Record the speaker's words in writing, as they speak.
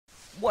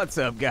What's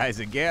up, guys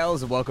and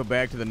gals, and welcome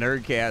back to the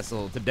Nerd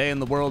Castle. Today in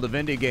the world of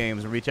indie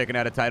games, we'll be checking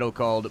out a title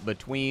called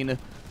Between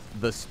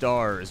the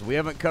Stars. We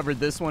haven't covered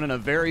this one in a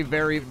very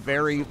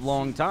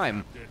long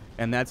time,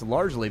 and that's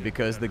largely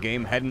because the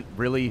game hadn't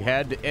really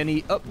had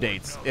any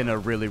updates in a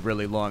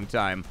really long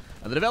time.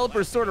 The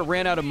developers sort of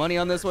ran out of money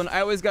on this one.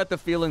 I always got the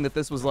feeling that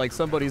this was like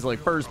somebody's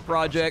first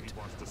project.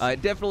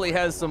 It definitely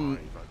has some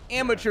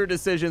amateur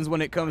decisions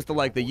when it comes to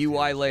like the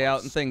UI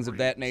layout and things of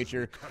that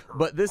nature,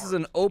 but this is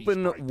an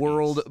open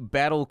world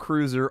battle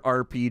cruiser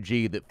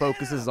RPG that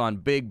focuses on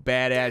big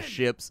badass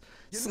ships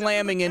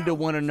slamming into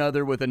one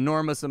another with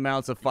enormous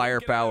amounts of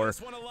firepower,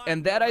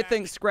 and that I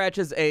think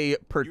scratches a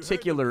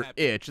particular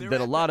itch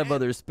that a lot of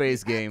other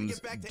space games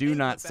do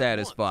not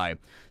satisfy.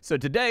 So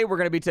today we're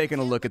going to be taking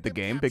a look at the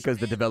game because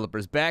the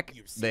developer's back.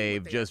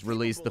 They've just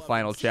released the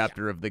final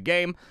chapter of the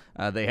game.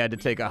 They had to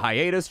take a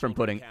hiatus from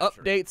putting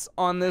updates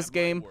on this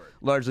game,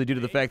 largely due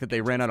to the fact that they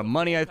ran out of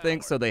money, I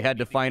think, so they had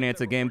to finance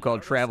a game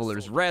called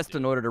Traveler's Rest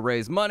in order to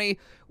raise money.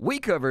 We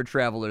covered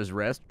Traveler's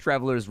Rest.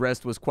 Traveler's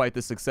Rest was quite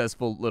the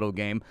successful little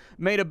game,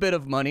 made a bit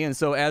of money, and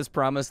so as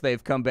promised,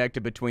 they've come back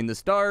to Between the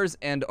Stars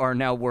and are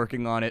now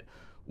working on it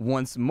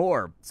once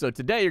more. So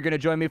today you're going to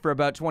join me for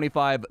about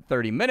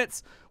 25-30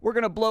 minutes. We're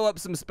going to blow up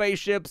some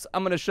spaceships.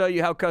 I'm going to show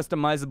you how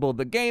customizable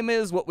the game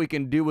is, what we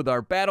can do with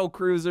our battle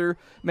cruiser,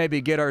 maybe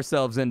get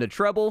ourselves into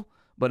trouble.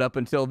 But up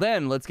until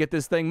then, let's get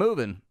this thing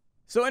moving.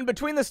 So in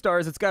Between the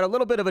Stars, it's got a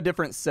little bit of a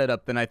different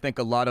setup than I think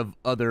a lot of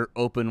other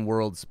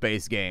open-world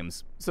space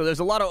games. So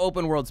there's a lot of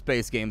open-world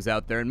space games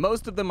out there, and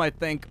most of them, I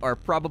think, are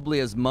probably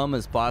as mum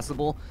as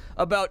possible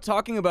about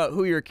talking about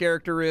who your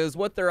character is,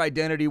 what their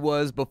identity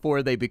was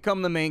before they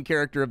become the main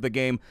character of the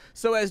game,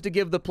 so as to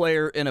give the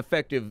player an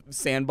effective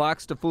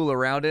sandbox to fool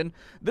around in.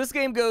 This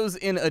game goes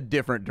in a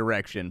different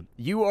direction.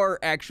 You are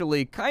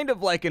actually kind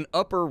of like an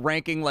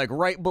upper-ranking, like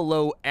right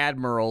below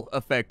Admiral,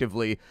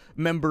 effectively,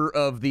 member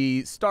of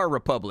the Star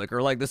Republic,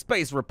 or like the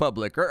Space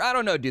Republic, or I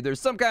don't know, dude,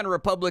 there's some kind of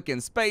republic in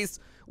space.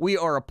 We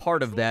are a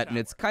part of that, and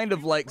it's kind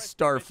of like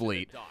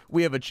Starfleet.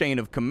 We have a chain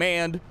of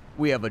command,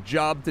 we have a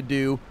job to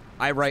do.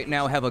 I right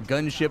now have a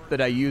gunship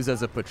that I use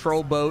as a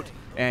patrol boat,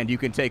 and you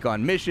can take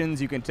on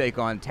missions, you can take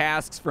on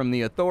tasks from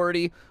the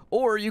Authority,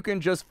 or you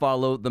can just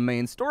follow the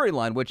main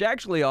storyline, which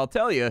actually, I'll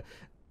tell you,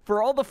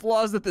 for all the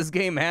flaws that this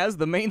game has,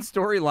 the main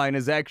storyline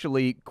is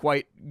actually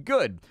quite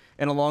good.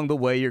 And along the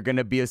way, you're going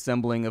to be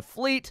assembling a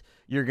fleet,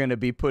 you're going to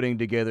be putting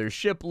together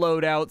ship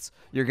loadouts,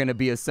 you're going to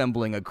be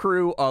assembling a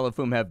crew, all of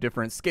whom have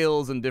different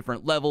skills and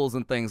different levels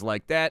and things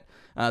like that.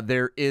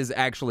 There is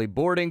actually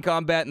boarding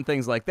combat and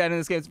things like that in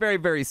this game. It's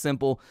very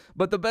simple,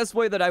 but the best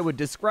way that I would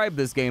describe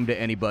this game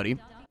to anybody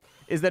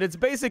is that it's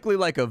basically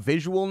like a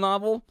visual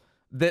novel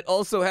that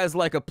also has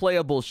like a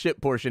playable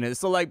ship portion in it.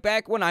 So like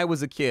back when I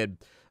was a kid,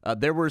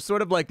 there were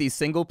sort of like these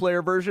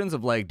single-player versions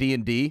of like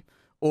D&D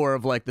or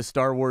of like the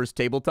Star Wars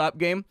tabletop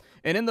game.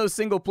 And in those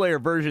single-player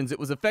versions, it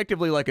was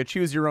effectively like a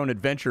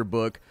choose-your-own-adventure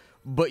book,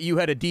 but you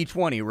had a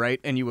D20, right?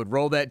 And you would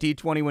roll that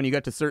D20 when you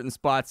got to certain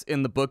spots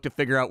in the book to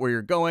figure out where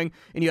you're going,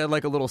 and you had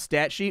like a little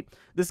stat sheet.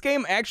 This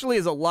game actually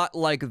is a lot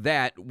like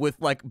that with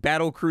like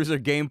battle cruiser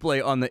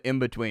gameplay on the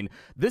in-between.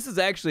 This is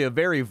actually a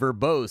very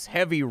verbose,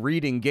 heavy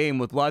reading game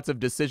with lots of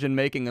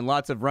decision-making and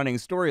lots of running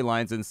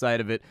storylines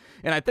inside of it,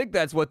 and I think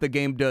that's what the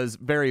game does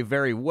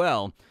very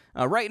well.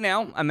 Right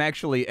now, I'm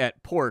actually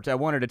at port. I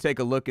wanted to take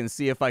a look and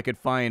see if I could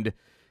find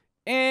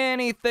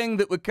anything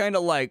that would kind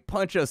of like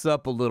punch us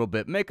up a little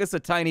bit, make us a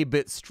tiny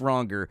bit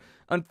stronger.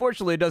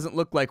 Unfortunately, it doesn't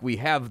look like we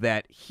have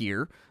that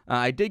here.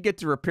 I did get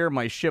to repair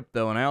my ship,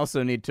 though, and I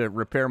also need to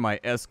repair my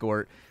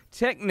escort.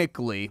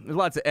 Technically, there's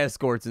lots of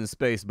escorts in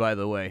space, by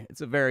the way.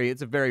 It's a very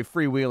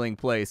freewheeling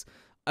place.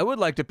 I would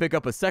like to pick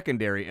up a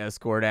secondary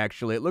escort,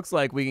 actually. It looks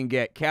like we can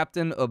get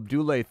Captain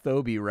Abdullah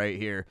Thobi right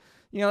here.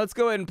 You know, let's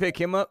go ahead and pick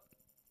him up.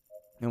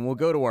 And we'll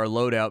go to our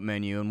loadout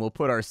menu, and we'll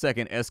put our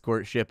second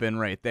escort ship in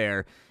right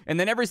there. And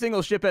then every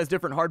single ship has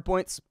different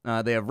hardpoints.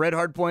 They have red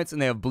hardpoints,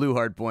 and they have blue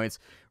hardpoints.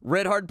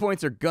 Red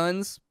hardpoints are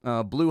guns.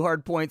 Blue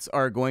hardpoints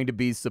are going to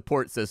be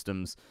support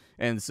systems.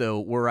 And so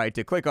we're right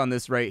to click on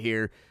this right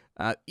here.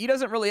 He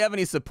doesn't really have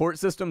any support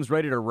systems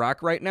ready to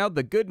rock right now.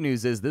 The good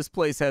news is this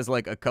place has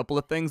like a couple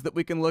of things that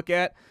we can look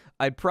at.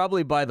 I'd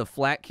probably buy the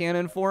flat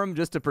cannon for him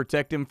just to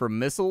protect him from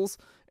missiles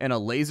and a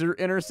laser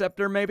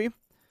interceptor maybe.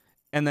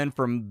 And then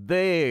from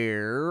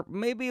there,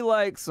 maybe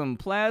like some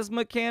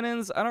plasma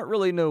cannons. I don't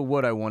really know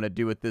what I want to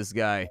do with this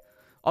guy.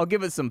 I'll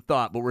give it some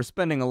thought, but we're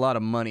spending a lot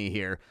of money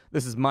here.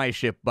 This is my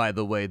ship, by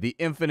the way, the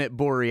Infinite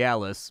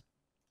Borealis.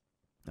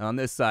 On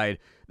this side,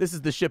 this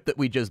is the ship that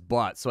we just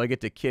bought, so I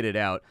get to kit it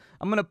out.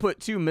 I'm going to put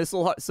two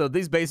missile... So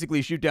these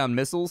basically shoot down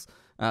missiles.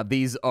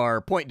 These are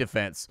point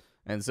defense.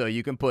 And so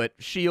you can put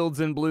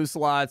shields in blue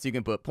slots, you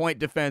can put point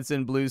defense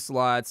in blue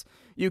slots,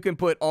 you can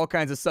put all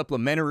kinds of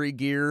supplementary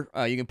gear,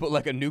 you can put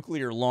like a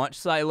nuclear launch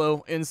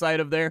silo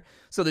inside of there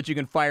so that you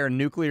can fire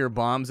nuclear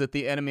bombs at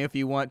the enemy if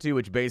you want to,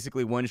 which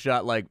basically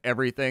one-shot like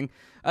everything.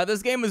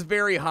 This game is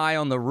very high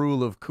on the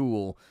rule of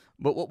cool,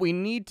 but what we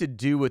need to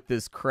do with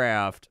this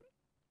craft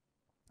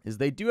is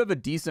they do have a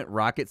decent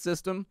rocket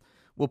system.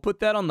 We'll put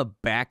that on the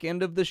back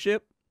end of the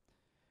ship,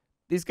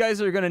 These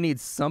guys are going to need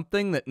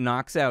something that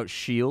knocks out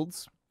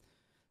shields.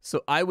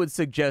 So I would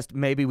suggest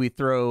maybe we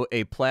throw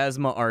a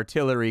plasma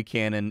artillery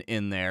cannon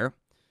in there.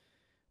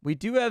 We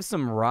do have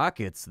some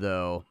rockets,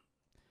 though.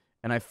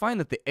 And I find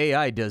that the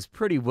AI does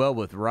pretty well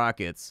with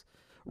rockets.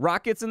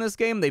 Rockets in this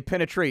game, they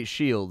penetrate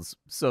shields,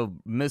 so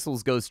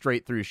missiles go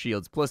straight through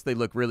shields. Plus, they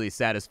look really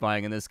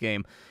satisfying in this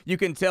game. You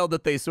can tell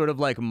that they sort of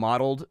like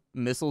modeled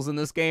missiles in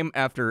this game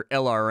after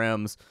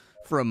LRMs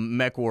from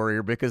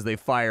MechWarrior because they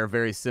fire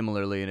very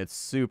similarly, and it's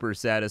super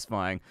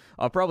satisfying.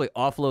 I'll probably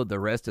offload the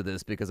rest of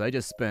this because I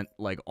just spent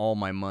like all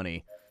my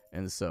money.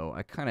 And so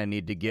I kind of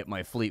need to get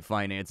my fleet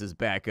finances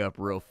back up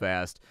real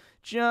fast,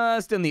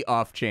 just in the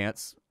off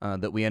chance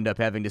that we end up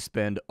having to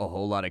spend a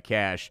whole lot of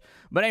cash.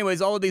 But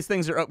anyways, all of these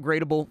things are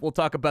upgradable. We'll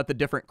talk about the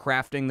different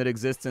crafting that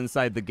exists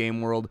inside the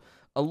game world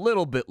a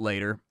little bit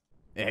later.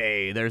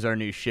 Hey, there's our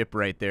new ship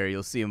right there.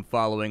 You'll see him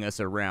following us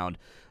around.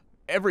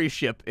 Every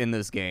ship in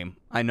this game,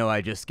 I know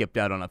I just skipped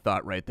out on a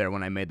thought right there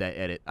when I made that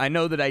edit. I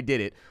know that I did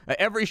it.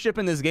 Every ship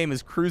in this game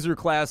is cruiser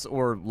class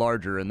or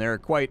larger, and there are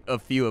quite a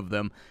few of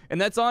them.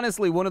 And that's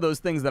honestly one of those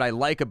things that I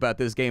like about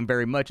this game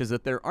very much, is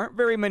that there aren't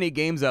very many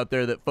games out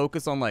there that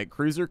focus on like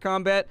cruiser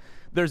combat.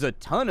 There's a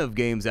ton of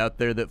games out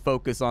there that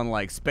focus on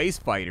like space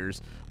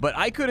fighters, but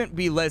I couldn't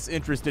be less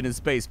interested in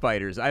space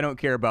fighters. I don't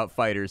care about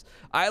fighters.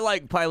 I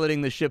like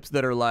piloting the ships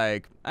that are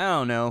like, I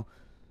don't know,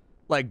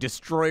 like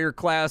destroyer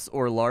class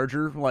or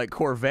larger, like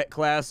Corvette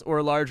class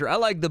or larger. I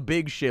like the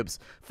big ships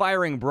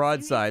firing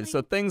broadsides,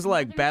 so things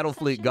like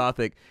Battlefleet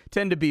Gothic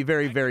tend to be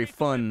very, very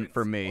fun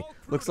for me.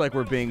 Looks like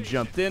we're being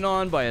jumped in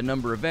on by a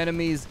number of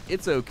enemies.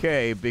 It's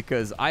okay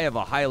because I have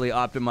a highly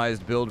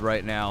optimized build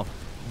right now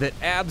that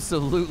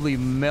absolutely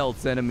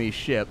melts enemy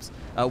ships.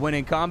 When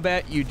in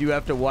combat, you do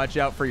have to watch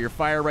out for your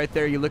fire right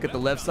there. You look at the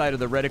left side of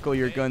the reticle,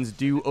 your guns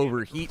do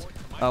overheat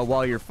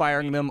while you're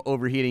firing them.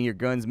 Overheating your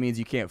guns means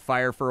you can't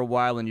fire for a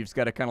while, and you just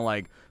got to kind of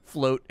like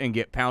float and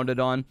get pounded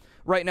on.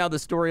 Right now, the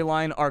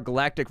storyline, our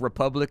Galactic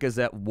Republic is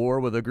at war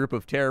with a group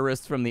of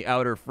terrorists from the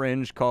Outer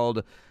Fringe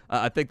called,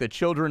 I think, the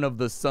Children of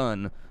the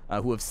Sun,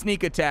 who have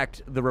sneak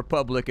attacked the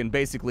Republic and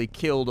basically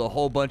killed a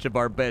whole bunch of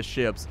our best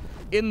ships.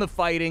 In the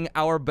fighting,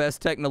 our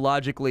best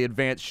technologically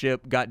advanced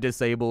ship got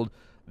disabled.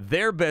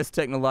 Their best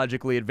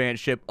technologically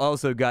advanced ship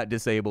also got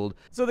disabled.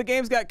 So the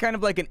game's got kind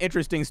of like an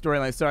interesting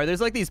storyline. Sorry, there's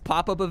like these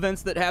pop-up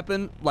events that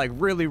happen like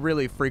really,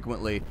 really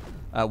frequently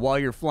while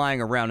you're flying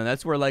around. And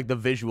that's where like the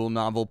visual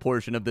novel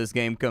portion of this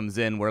game comes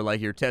in, where like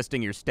you're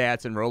testing your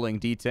stats and rolling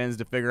D10s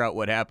to figure out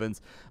what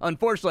happens.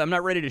 Unfortunately, I'm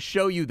not ready to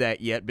show you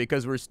that yet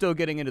because we're still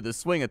getting into the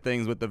swing of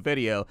things with the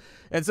video.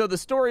 And so the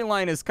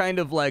storyline is kind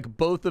of like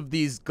both of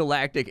these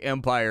galactic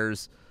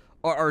empires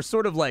are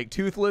sort of like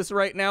toothless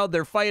right now.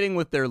 They're fighting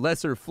with their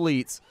lesser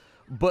fleets,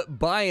 but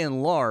by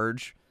and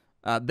large,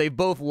 they've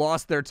both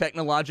lost their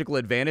technological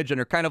advantage and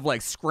are kind of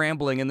like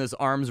scrambling in this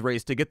arms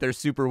race to get their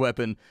super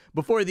weapon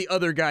before the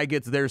other guy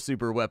gets their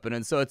super weapon.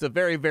 And so it's a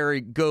very,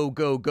 very go,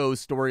 go, go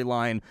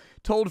storyline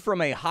told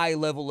from a high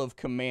level of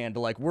command.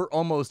 Like, we're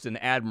almost an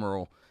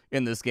admiral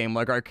in this game.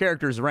 Like, our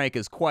character's rank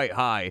is quite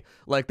high.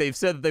 Like, they've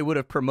said that they would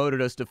have promoted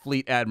us to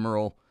fleet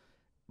admiral,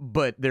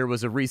 but there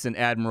was a recent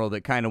admiral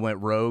that kind of went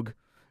rogue.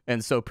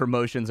 And so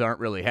promotions aren't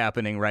really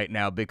happening right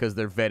now because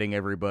they're vetting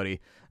everybody.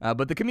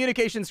 But the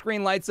communication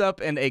screen lights up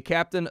and a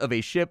captain of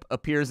a ship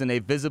appears in a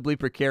visibly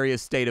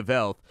precarious state of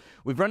health.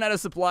 We've run out of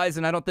supplies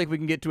and I don't think we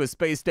can get to a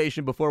space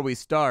station before we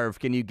starve.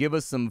 Can you give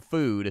us some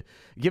food?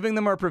 Giving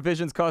them our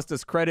provisions costs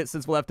us credit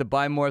since we'll have to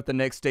buy more at the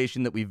next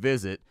station that we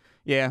visit.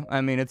 Yeah, I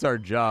mean, it's our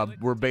job.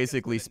 We're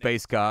basically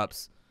space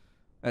cops.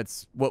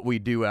 That's what we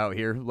do out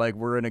here. Like,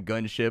 we're in a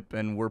gunship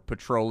and we're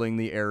patrolling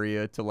the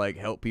area to like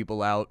help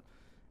people out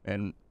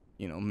and,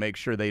 you know, make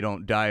sure they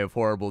don't die of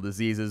horrible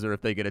diseases, or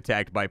if they get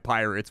attacked by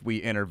pirates,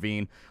 we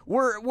intervene.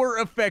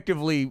 We're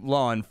effectively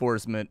law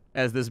enforcement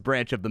as this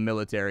branch of the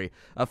military.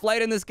 A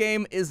flight in this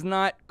game is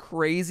not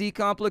crazy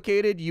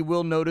complicated. You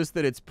will notice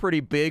that it's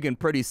pretty big and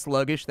pretty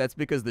sluggish. That's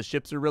because the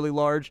ships are really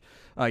large.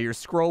 Your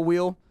scroll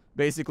wheel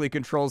basically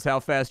controls how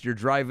fast you're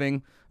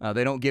driving.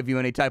 They don't give you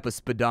any type of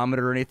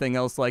speedometer or anything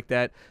else like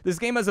that. This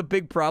game has a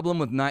big problem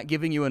with not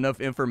giving you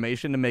enough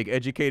information to make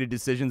educated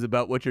decisions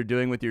about what you're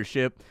doing with your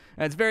ship.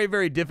 And it's very,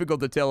 very difficult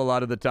to tell a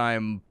lot of the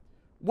time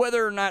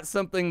whether or not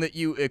something that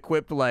you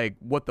equipped, like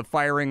what the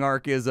firing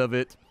arc is of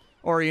it,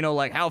 or, you know,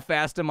 like how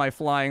fast am I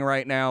flying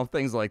right now,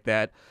 things like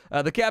that.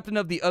 The captain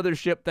of the other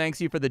ship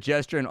thanks you for the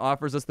gesture and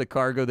offers us the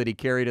cargo that he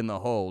carried in the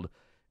hold.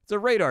 It's a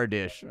radar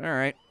dish. All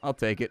right, I'll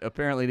take it.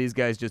 Apparently, these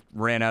guys just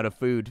ran out of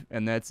food,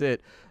 and that's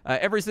it.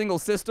 Every single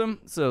system,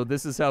 so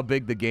this is how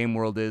big the game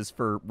world is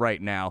for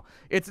right now.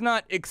 It's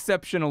not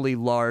exceptionally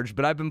large,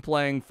 but I've been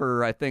playing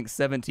for, I think,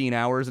 17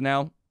 hours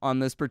now on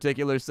this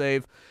particular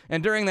save.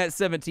 And during that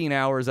 17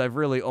 hours, I've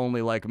really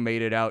only, like,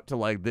 made it out to,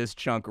 like, this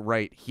chunk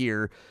right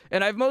here.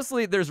 And I've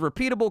mostly, there's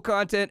repeatable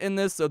content in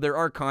this, so there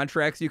are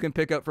contracts you can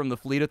pick up from the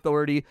Fleet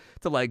Authority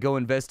to, like, go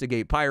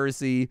investigate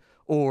piracy,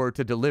 or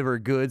to deliver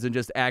goods and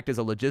just act as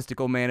a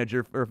logistical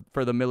manager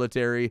for the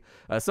military.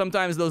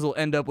 Sometimes those will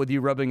end up with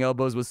you rubbing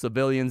elbows with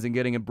civilians and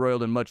getting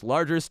embroiled in much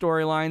larger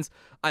storylines.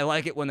 I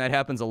like it when that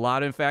happens a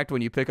lot, in fact,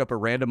 when you pick up a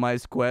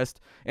randomized quest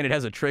and it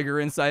has a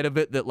trigger inside of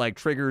it that like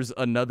triggers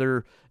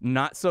another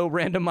not so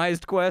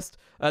randomized quest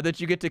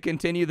that you get to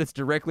continue that's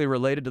directly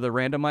related to the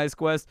randomized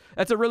quest.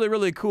 That's a really,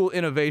 really cool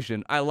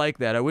innovation. I like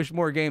that. I wish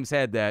more games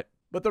had that.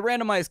 But the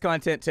randomized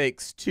content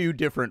takes two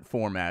different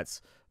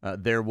formats.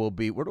 There will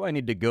be, where do I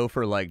need to go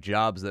for like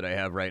jobs that I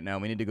have right now?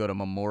 We need to go to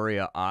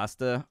Memoria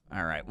Asta.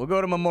 All right, we'll go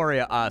to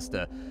Memoria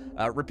Asta.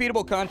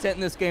 Repeatable content in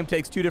this game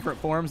takes two different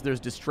forms. There's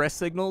distress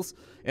signals.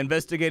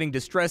 Investigating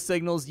distress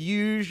signals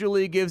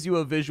usually gives you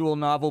a visual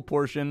novel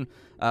portion.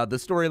 The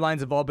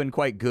storylines have all been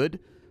quite good.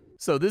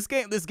 So this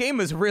game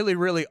is really,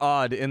 really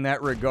odd in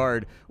that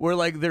regard, where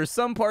like there's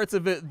some parts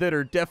of it that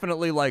are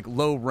definitely like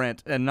low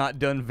rent and not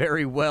done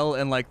very well,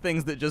 and like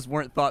things that just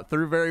weren't thought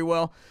through very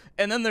well.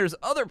 And then there's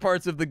other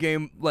parts of the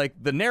game,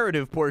 like the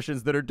narrative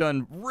portions, that are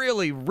done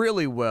really,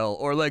 really well,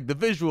 or like the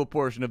visual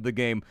portion of the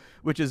game,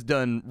 which is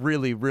done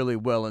really, really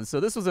well. And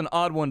so this was an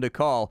odd one to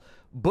call,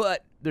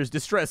 but there's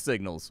distress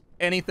signals.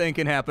 Anything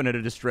can happen at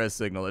a distress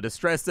signal. A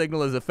distress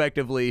signal is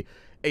effectively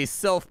a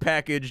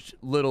self-packaged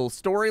little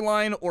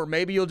storyline, or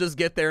maybe you'll just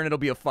get there and it'll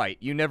be a fight.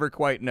 You never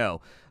quite know.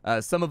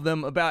 Some of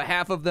them, about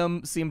half of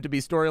them, seem to be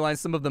storylines.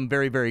 Some of them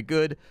very, very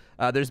good.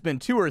 There's been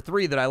 2 or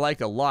 3 that I liked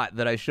a lot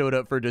that I showed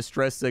up for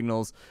distress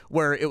signals,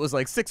 where it was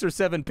like 6 or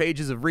 7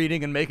 pages of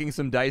reading and making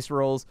some dice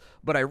rolls,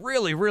 but I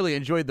really, really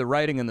enjoyed the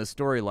writing and the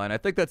storyline. I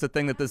think that's a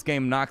thing that this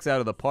game knocks out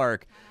of the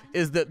park,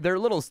 is that they're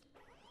little...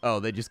 Oh,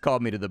 they just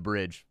called me to the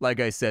bridge. Like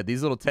I said,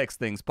 these little text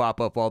things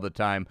pop up all the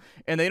time,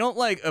 and they don't,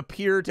 like,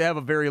 appear to have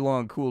a very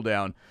long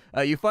cooldown.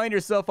 You find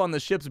yourself on the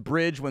ship's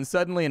bridge when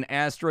suddenly an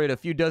asteroid a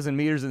few dozen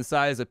meters in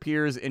size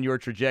appears in your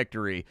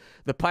trajectory.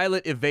 The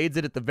pilot evades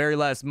it at the very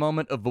last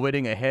moment,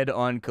 avoiding a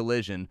head-on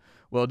collision.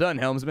 Well done,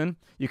 helmsman.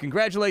 You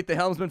congratulate the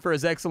helmsman for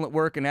his excellent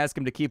work and ask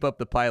him to keep up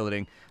the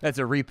piloting. That's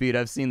a repeat.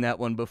 I've seen that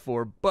one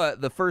before, but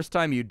the first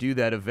time you do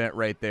that event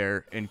right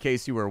there, in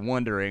case you were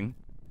wondering...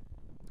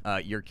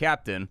 your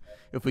captain,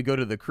 if we go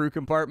to the crew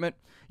compartment,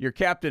 your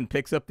captain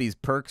picks up these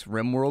perks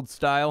RimWorld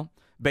style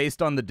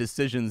based on the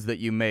decisions that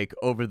you make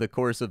over the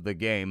course of the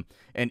game.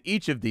 And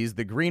each of these,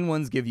 the green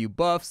ones give you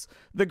buffs.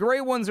 The gray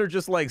ones are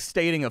just like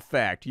stating a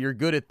fact. You're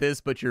good at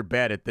this, but you're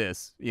bad at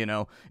this, you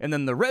know? And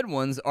then the red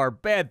ones are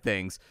bad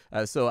things.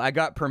 So I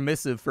got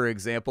permissive, for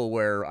example,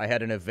 where I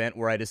had an event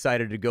where I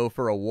decided to go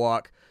for a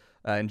walk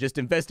and just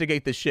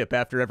investigate the ship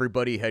after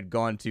everybody had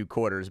gone to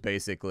quarters,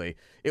 basically.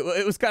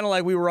 It was kind of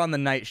like we were on the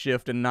night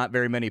shift and not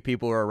very many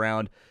people were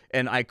around,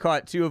 and I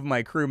caught 2 of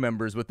my crew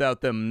members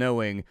without them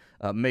knowing,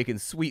 making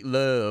sweet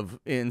love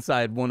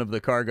inside one of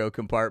the cargo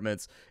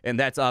compartments, and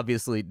that's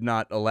obviously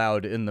not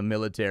allowed in the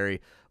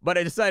military. But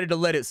I decided to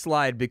let it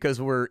slide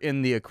because we're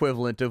in the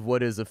equivalent of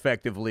what is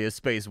effectively a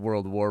space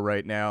world war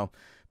right now.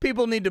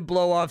 People need to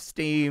blow off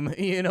steam,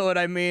 you know what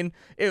I mean?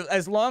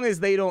 As long as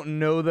they don't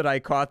know that I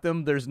caught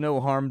them, there's no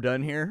harm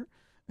done here.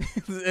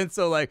 And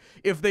so, like,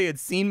 if they had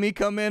seen me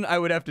come in, I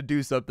would have to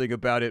do something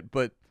about it,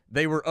 but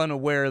they were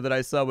unaware that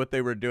I saw what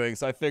they were doing,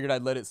 so I figured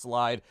I'd let it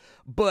slide.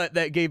 But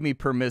that gave me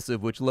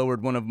permissive, which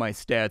lowered one of my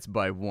stats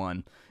by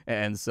 1.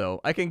 And so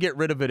I can get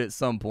rid of it at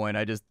some point.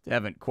 I just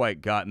haven't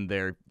quite gotten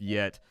there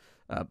yet.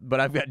 But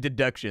I've got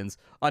deductions.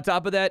 On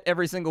top of that,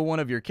 every single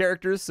one of your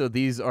characters, so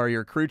these are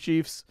your crew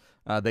chiefs,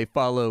 they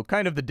follow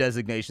kind of the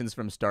designations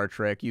from Star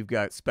Trek. You've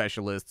got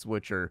specialists,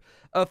 which are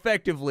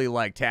effectively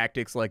like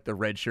tactics, like the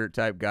red shirt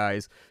type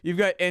guys. You've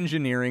got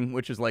engineering,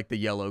 which is like the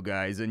yellow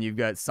guys, and you've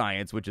got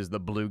science, which is the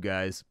blue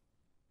guys.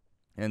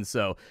 And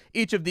so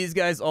each of these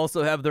guys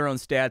also have their own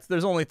stats.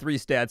 There's only 3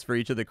 stats for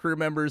each of the crew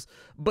members,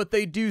 but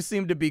they do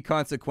seem to be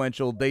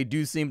consequential. They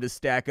do seem to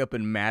stack up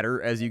and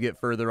matter as you get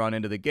further on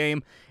into the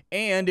game.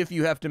 And if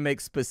you have to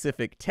make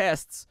specific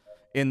tests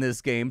in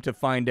this game to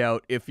find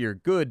out if you're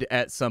good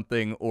at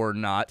something or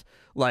not,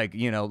 like,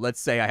 you know, let's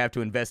say I have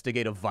to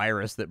investigate a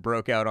virus that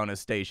broke out on a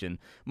station.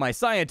 My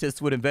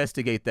scientists would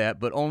investigate that,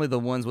 but only the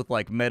ones with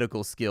like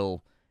medical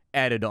skill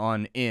added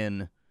on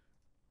in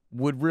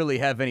would really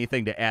have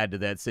anything to add to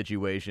that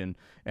situation.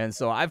 And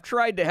so I've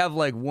tried to have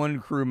like one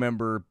crew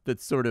member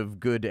that's sort of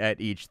good at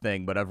each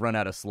thing, but I've run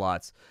out of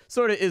slots.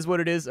 Sort of is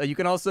what it is. You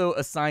can also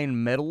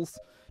assign medals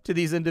to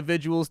these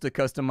individuals to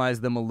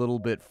customize them a little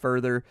bit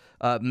further.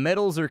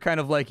 Medals are kind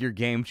of like your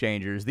game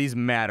changers. These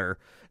matter.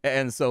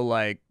 And so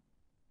like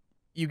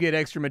you get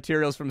extra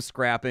materials from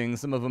scrapping.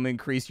 Some of them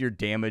increase your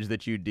damage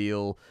that you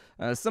deal.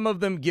 Some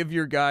of them give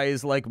your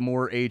guys like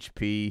more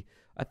HP.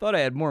 I thought I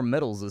had more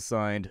medals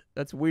assigned.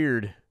 That's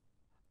weird.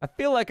 I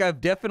feel like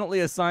I've definitely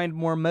assigned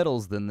more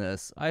medals than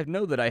this. I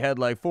know that I had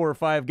like 4 or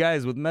 5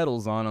 guys with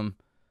medals on them.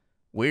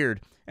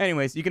 Weird.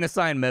 Anyways, you can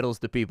assign medals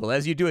to people.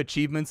 As you do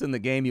achievements in the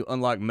game, you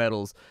unlock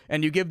medals,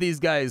 and you give these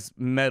guys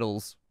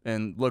medals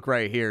And look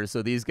right here.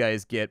 So these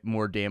guys get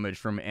more damage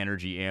from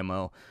energy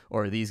ammo,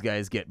 or these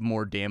guys get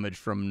more damage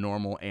from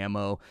normal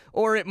ammo,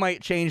 or it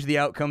might change the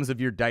outcomes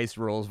of your dice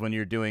rolls when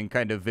you're doing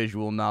kind of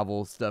visual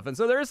novel stuff. And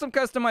so there is some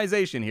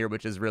customization here,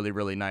 which is really,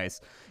 really nice.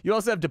 You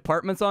also have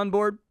departments on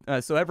board.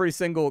 So every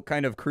single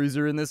kind of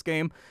cruiser in this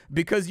game,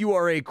 because you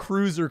are a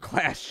cruiser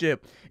class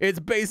ship, it's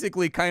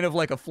basically kind of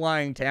like a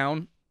flying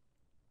town.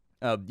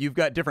 You've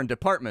got different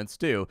departments,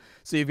 too.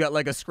 So you've got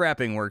like a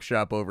scrapping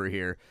workshop over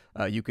here.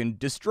 You can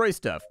destroy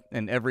stuff,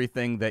 and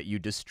everything that you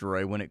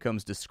destroy when it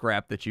comes to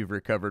scrap that you've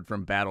recovered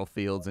from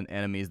battlefields and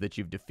enemies that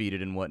you've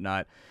defeated and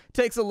whatnot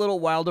takes a little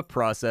while to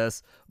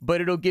process, but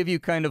it'll give you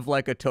kind of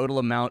like a total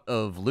amount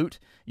of loot.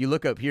 You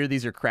look up here,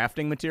 these are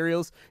crafting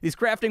materials. These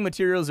crafting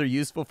materials are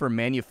useful for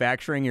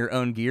manufacturing your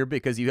own gear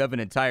because you have an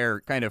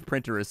entire kind of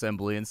printer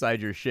assembly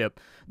inside your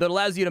ship that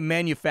allows you to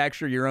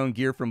manufacture your own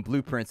gear from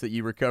blueprints that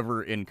you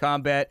recover in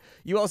combat.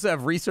 You also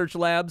have research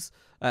labs.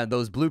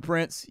 Those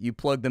blueprints, you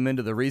plug them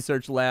into the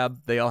research lab.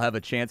 They all have a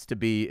chance to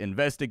be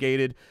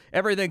investigated.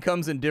 Everything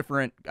comes in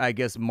different, I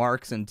guess,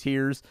 marks and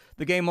tiers.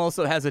 The game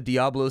also has a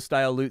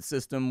Diablo-style loot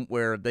system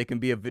where they can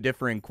be of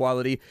differing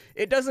quality.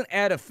 It doesn't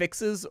add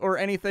affixes or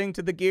anything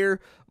to the gear,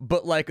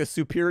 but like a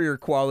superior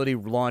quality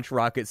launch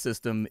rocket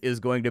system is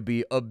going to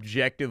be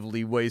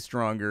objectively way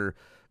stronger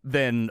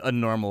than a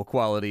normal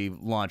quality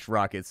launch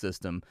rocket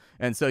system.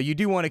 And so you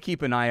do want to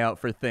keep an eye out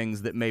for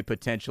things that may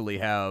potentially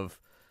have...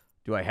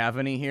 Do I have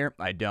any here?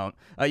 I don't.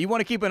 You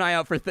want to keep an eye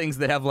out for things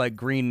that have like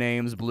green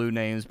names, blue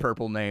names,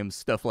 purple names,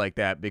 stuff like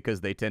that, because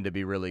they tend to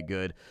be really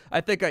good.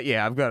 I think,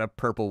 yeah, I've got a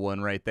purple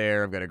one right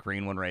there. I've got a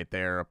green one right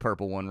there, a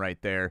purple one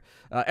right there.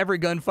 Every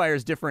gunfire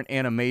is different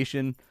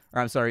animation,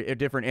 or I'm sorry,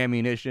 different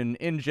ammunition.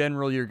 In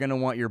general, you're going to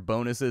want your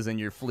bonuses and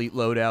your fleet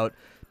loadout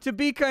to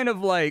be kind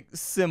of like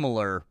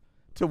similar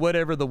to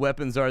whatever the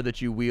weapons are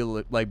that you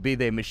wield, like be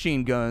they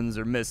machine guns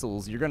or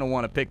missiles. You're going to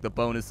want to pick the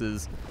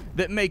bonuses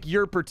that make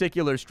your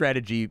particular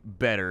strategy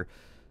better.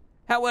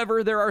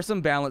 However, there are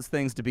some balanced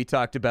things to be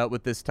talked about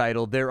with this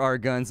title. There are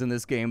guns in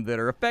this game that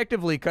are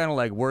effectively kind of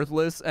like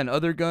worthless, and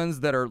other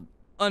guns that are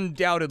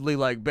undoubtedly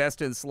like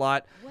best in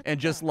slot and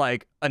just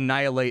like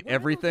annihilate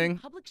everything. What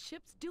are public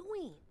ships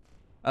doing?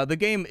 The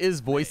game is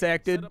voice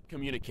acted. Set up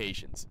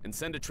communications and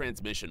send a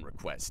transmission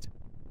request.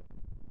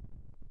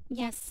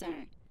 Yes,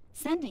 sir.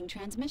 Sending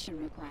transmission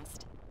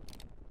request.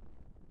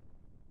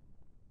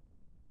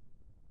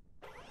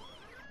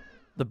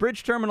 The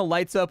bridge terminal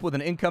lights up with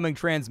an incoming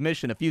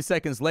transmission. A few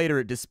seconds later,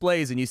 it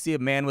displays and you see a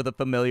man with a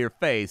familiar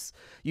face.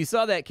 You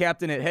saw that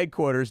captain at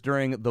headquarters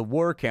during the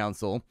War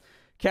Council.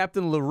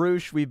 Captain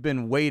LaRouche, we've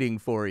been waiting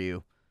for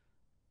you.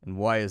 And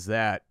why is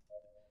that?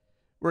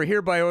 We're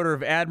here by order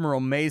of Admiral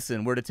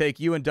Mason. We're to take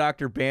you and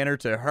Dr. Banner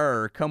to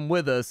her. Come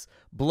with us.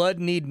 Blood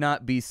need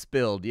not be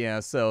spilled. Yeah,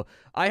 so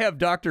I have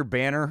Dr.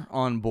 Banner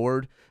on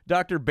board.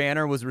 Dr.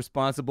 Banner was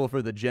responsible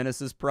for the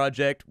Genesis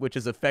project, which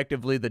is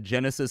effectively the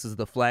Genesis is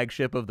the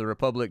flagship of the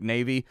Republic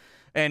Navy,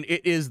 and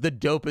it is the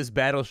dopest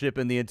battleship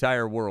in the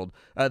entire world.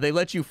 They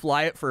let you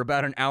fly it for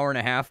about an hour and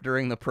a half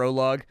during the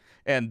prologue,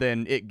 and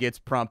then it gets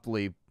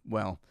promptly,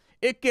 well,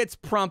 it gets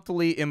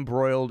promptly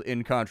embroiled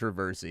in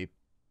controversy.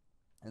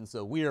 And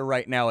so we are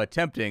right now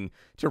attempting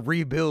to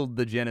rebuild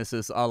the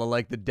Genesis a la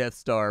like the Death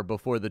Star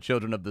before the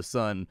Children of the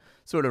Sun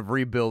sort of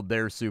rebuild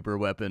their super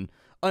weapon.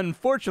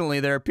 Unfortunately,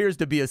 there appears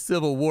to be a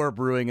civil war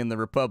brewing in the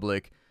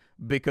Republic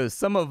because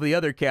some of the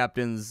other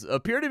captains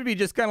appear to be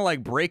just kind of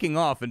like breaking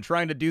off and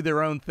trying to do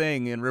their own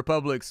thing in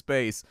Republic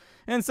space.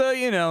 And so,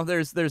 you know,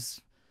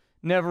 there's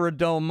never a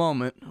dull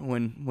moment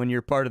when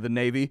you're part of the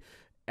Navy.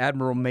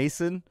 Admiral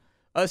Mason...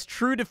 Us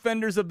true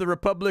defenders of the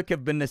Republic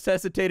have been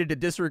necessitated to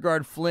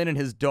disregard Flynn and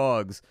his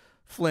dogs.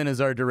 Flynn is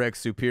our direct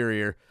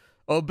superior.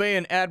 Obey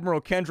and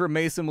Admiral Kendra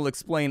Mason will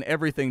explain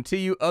everything to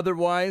you.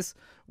 Otherwise,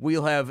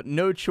 we'll have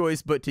no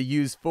choice but to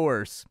use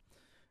force.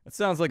 That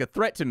sounds like a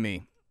threat to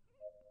me.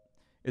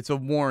 It's a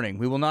warning.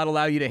 We will not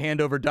allow you to hand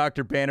over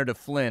Dr. Banner to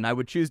Flynn. I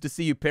would choose to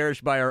see you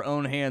perish by our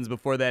own hands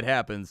before that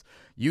happens.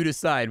 You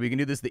decide. We can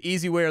do this the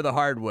easy way or the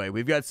hard way.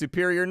 We've got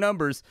superior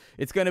numbers.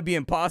 It's going to be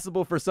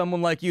impossible for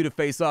someone like you to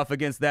face off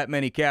against that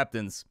many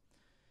captains.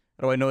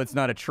 How do I know it's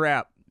not a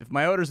trap? If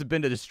my orders have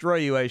been to destroy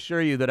you, I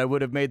assure you that I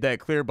would have made that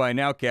clear by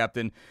now,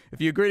 Captain.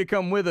 If you agree to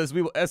come with us,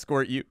 we will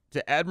escort you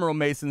to Admiral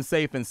Mason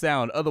safe and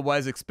sound.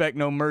 Otherwise, expect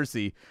no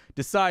mercy.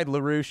 Decide,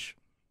 LaRouche.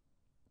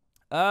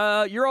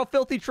 You're all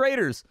filthy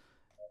traitors.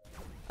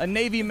 A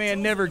Navy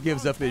man never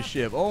gives up his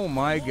ship. Oh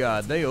my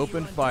god, they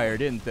opened fire,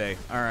 didn't they?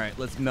 Alright,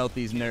 let's melt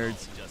these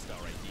nerds.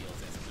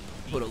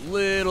 Put a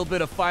little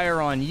bit of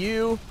fire on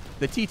you.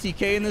 The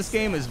TTK in this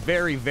game is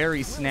very,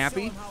 very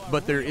snappy,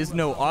 but there is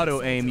no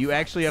auto-aim. You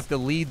actually have to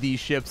lead these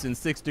ships in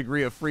 6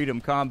 degree of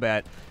freedom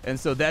combat, and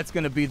so that's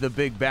going to be the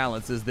big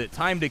balance, is that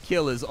time to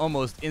kill is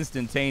almost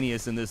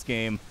instantaneous in this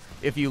game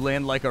if you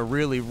land like a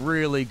really,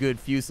 really good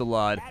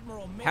fusillade.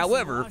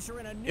 However,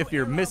 if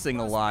you're missing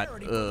a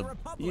lot,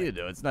 you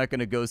know, it's not going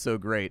to go so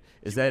great.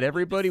 Is that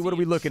everybody? What are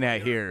we looking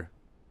at here?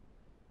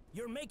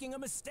 You're making a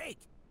mistake.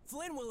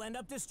 Flynn will end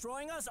up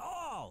destroying us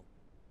all.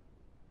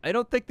 I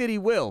don't think that he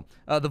will.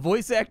 The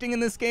voice acting in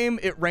this game,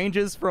 it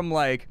ranges from,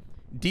 like,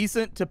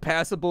 decent to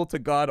passable to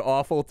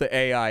god-awful to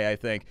AI, I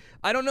think.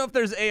 I don't know if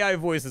there's AI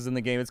voices in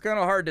the game. It's kind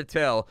of hard to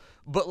tell.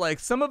 But, like,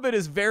 some of it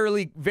is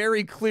very,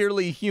 very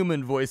clearly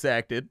human voice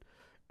acted.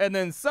 And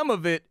then some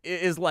of it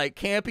is, like,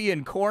 campy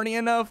and corny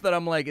enough that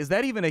I'm like, is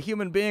that even a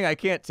human being? I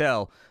can't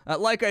tell.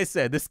 Like I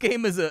said, this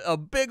game is a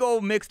big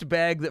old mixed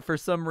bag that for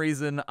some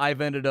reason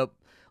I've ended up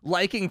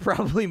liking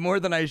probably more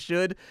than I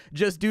should,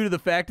 just due to the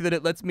fact that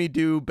it lets me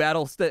do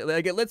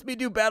it lets me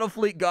do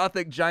Battlefleet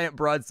Gothic giant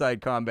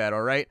broadside combat,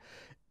 all right?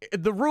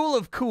 The rule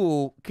of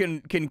cool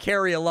can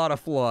carry a lot of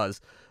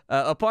flaws.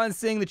 Upon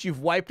seeing that you've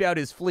wiped out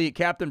his fleet,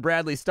 Captain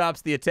Bradley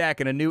stops the attack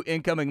and a new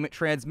incoming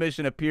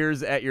transmission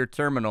appears at your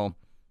terminal.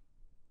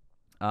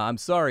 I'm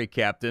sorry,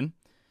 Captain.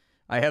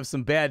 I have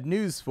some bad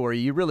news for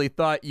you. You really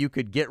thought you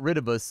could get rid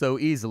of us so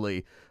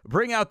easily.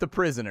 Bring out the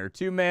prisoner.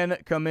 2 men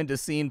come into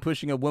scene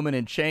pushing a woman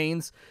in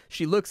chains.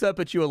 She looks up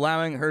at you,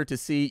 allowing her to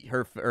see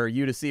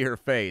you to see her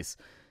face.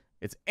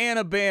 It's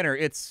Anna Banner.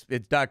 It's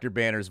Dr.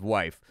 Banner's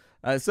wife.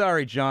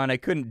 Sorry, John. I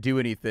couldn't do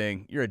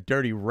anything. You're a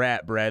dirty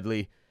rat,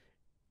 Bradley.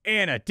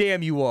 Anna,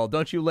 damn you all.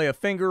 Don't you lay a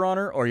finger on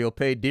her or you'll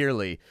pay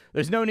dearly.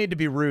 There's no need to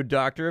be rude,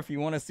 Doctor. If you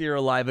want to see her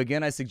alive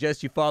again, I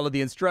suggest you follow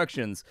the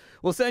instructions.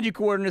 We'll send you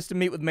coordinates to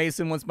meet with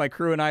Mason once my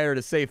crew and I are at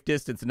a safe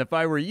distance. And if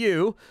I were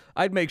you,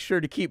 I'd make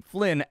sure to keep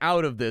Flynn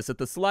out of this. At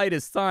the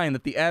slightest sign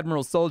that the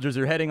Admiral's soldiers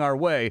are heading our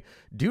way,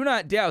 do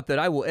not doubt that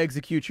I will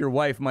execute your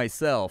wife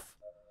myself.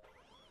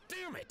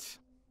 Damn it!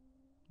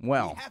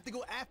 Well, We have to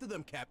go after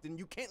them, Captain.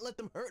 You can't let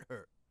them hurt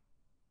her.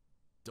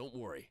 Don't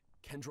worry.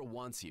 Kendra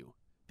wants you.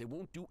 They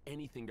won't do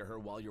anything to her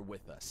while you're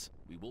with us.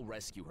 We will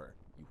rescue her.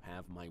 You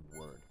have my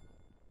word.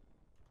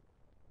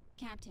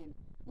 Captain,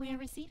 we are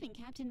receiving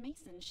Captain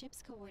Mason's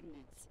ship's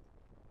coordinates.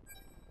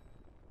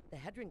 The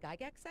Hedron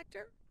Gygax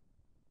sector?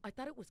 I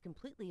thought it was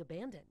completely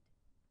abandoned.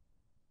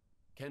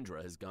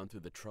 Kendra has gone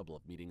through the trouble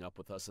of meeting up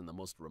with us in the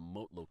most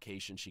remote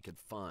location she could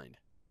find.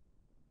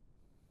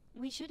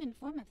 We should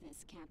inform of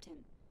this, Captain.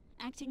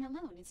 Acting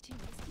alone is too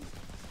risky.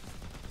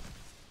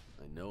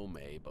 I know,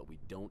 May, but we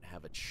don't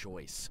have a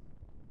choice.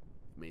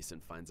 If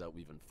Mason finds out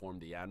we've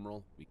informed the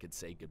Admiral, we could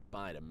say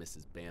goodbye to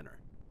Mrs. Banner.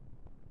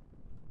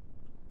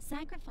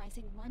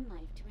 Sacrificing one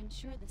life to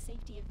ensure the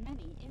safety of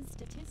many is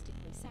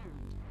statistically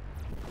sound.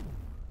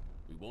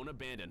 We won't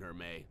abandon her,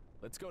 May.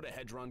 Let's go to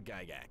Hedron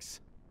Gygax.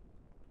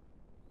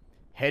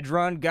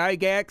 Hedron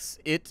Gygax,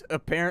 it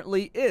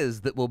apparently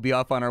is that we'll be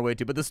off on our way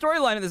to. But the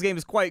storyline in this game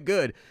is quite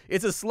good.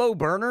 It's a slow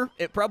burner.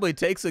 It probably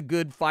takes a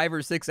good 5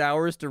 or 6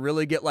 hours to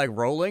really get, like,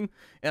 rolling.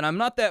 And I'm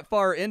not that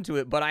far into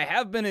it, but I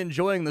have been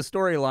enjoying the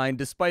storyline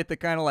despite the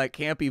kind of, like,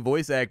 campy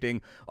voice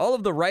acting. All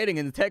of the writing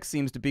and the text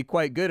seems to be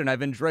quite good, and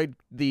I've enjoyed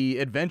the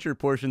adventure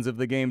portions of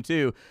the game,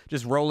 too.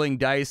 Just rolling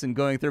dice and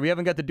going through. We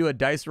haven't got to do a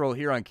dice roll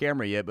here on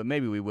camera yet, but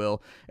maybe we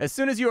will. As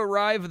soon as you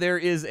arrive, there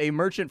is a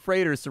merchant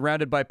freighter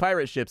surrounded by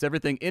pirate ships.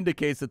 Everything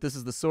indicates that this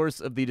is the source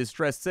of the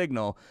distress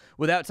signal.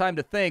 Without time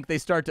to think, they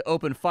start to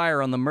open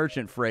fire on the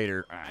merchant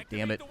freighter. Ah,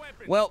 damn it.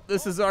 Well,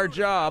 this is our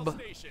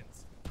job.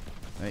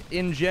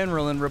 In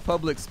general, in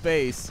Republic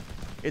space,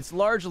 it's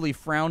largely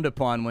frowned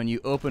upon when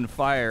you open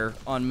fire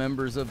on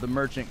members of the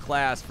merchant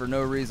class for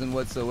no reason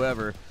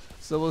whatsoever.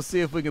 So we'll see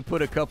if we can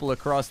put a couple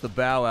across the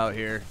bow out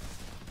here.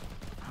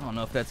 I don't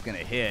know if that's going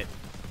to hit.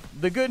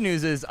 The good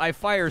news is I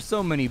fire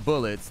so many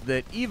bullets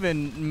that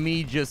even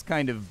me just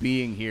kind of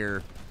being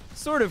here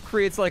sort of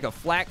creates like a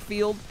flak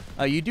field.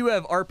 You do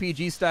have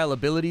RPG-style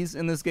abilities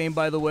in this game,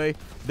 by the way.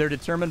 They're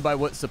determined by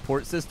what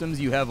support systems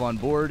you have on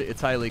board.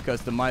 It's highly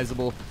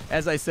customizable.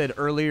 As I said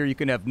earlier, you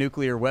can have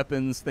nuclear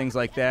weapons, things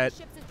like that.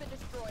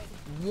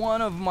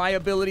 One of my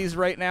abilities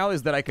right now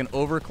is that I can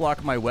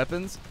overclock my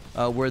weapons,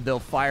 where they'll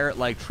fire at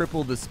like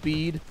triple the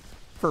speed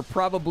for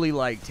probably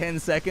like 10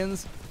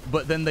 seconds,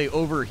 but then they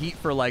overheat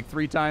for like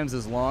 3 times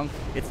as long.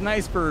 It's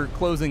nice for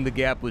closing the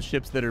gap with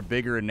ships that are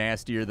bigger and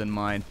nastier than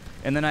mine.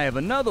 And then I have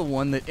another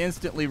one that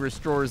instantly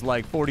restores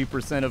like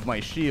 40% of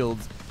my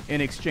shields in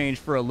exchange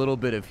for a little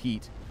bit of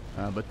heat.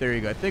 But there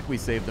you go. I think we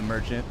saved the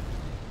merchant.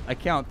 I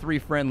count 3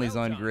 friendlies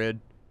on grid.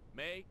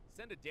 May,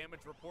 send a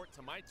damage report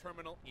to my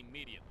terminal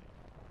immediately.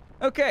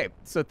 Okay,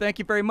 so thank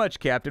you very much,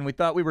 Captain. We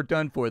thought we were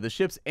done for. The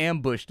ships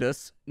ambushed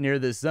us near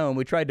this zone.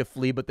 We tried to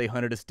flee, but they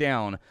hunted us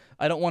down.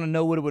 I don't want to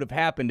know what would have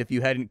happened if you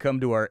hadn't come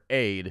to our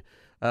aid.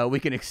 We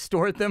can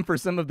extort them for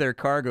some of their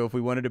cargo if we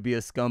wanted to be a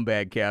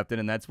scumbag, Captain,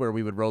 and that's where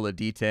we would roll a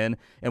d10,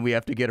 and we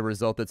have to get a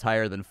result that's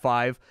higher than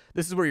 5.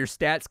 This is where your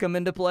stats come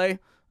into play.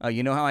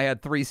 You know how I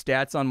had 3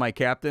 stats on my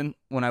Captain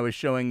when I was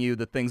showing you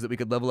the things that we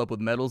could level up with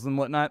medals and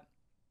whatnot?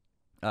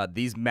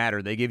 These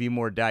matter. They give you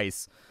more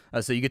dice.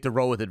 So you get to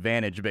roll with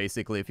advantage,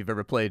 basically, if you've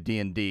ever played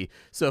D&D.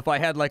 So if I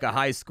had like a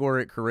high score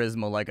at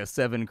Charisma, like a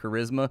 7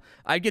 Charisma,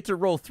 I'd get to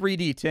roll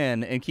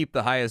 3d10 and keep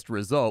the highest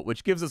result,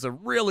 which gives us a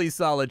really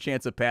solid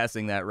chance of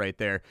passing that right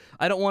there.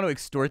 I don't want to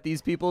extort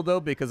these people, though,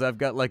 because I've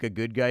got like a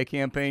good guy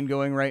campaign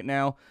going right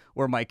now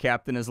where my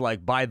captain is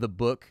like by the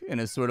book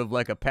and is sort of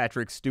like a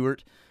Patrick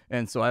Stewart.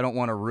 And so I don't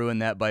want to ruin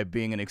that by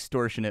being an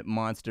extortionate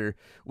monster.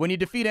 When you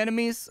defeat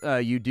enemies,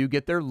 you do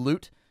get their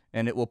loot.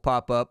 and it will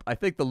pop up. I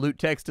think the loot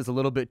text is a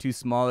little bit too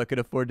small. It could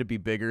afford to be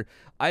bigger.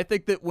 I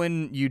think that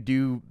when you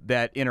do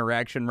that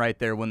interaction right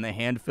there, when the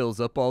hand fills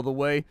up all the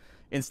way,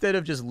 instead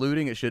of just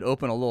looting, it should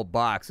open a little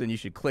box, and you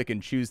should click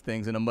and choose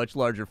things in a much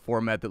larger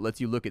format that lets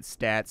you look at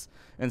stats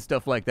and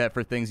stuff like that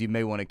for things you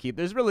may want to keep.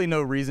 There's really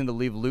no reason to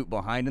leave loot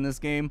behind in this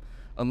game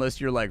unless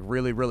you're like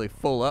really, really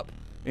full up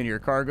in your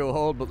cargo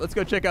hold. But let's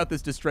go check out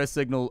this distress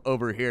signal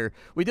over here.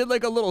 We did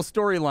like a little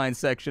storyline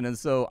section, and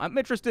so I'm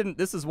interested in,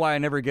 this is why I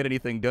never get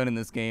anything done in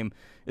this game,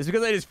 is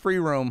because I just free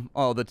roam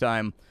all the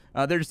time.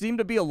 There seem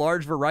to be a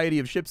large variety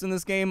of ships in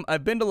this game.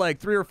 I've been to like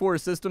 3 or 4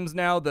 systems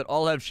now that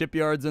all have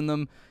shipyards in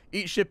them.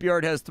 Each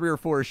shipyard has 3 or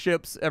 4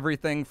 ships,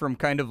 everything from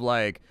kind of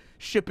like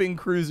shipping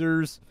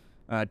cruisers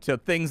to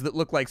things that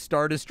look like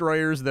Star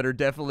Destroyers that are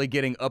definitely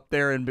getting up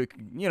there and,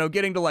 you know,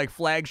 getting to like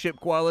flagship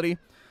quality.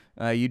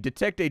 You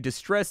detect a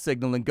distress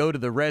signal and go to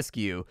the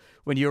rescue.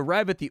 When you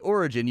arrive at the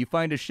origin, you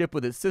find a ship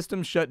with its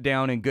system shut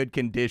down in good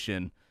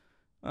condition.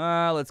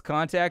 Let's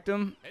contact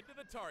them. Head to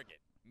the target.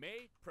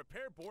 May,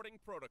 prepare boarding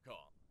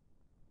protocol.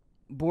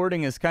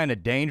 Boarding is kind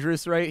of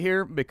dangerous right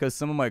here because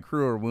some of my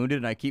crew are wounded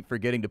and I keep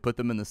forgetting to put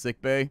them in the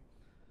sick bay.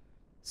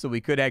 So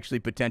we could actually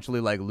potentially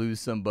like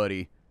lose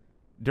somebody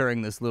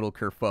during this little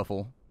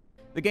kerfuffle.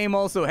 The game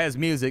also has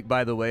music,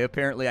 by the way.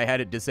 Apparently I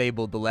had it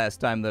disabled the last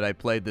time that I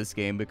played this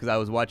game because I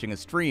was watching a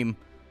stream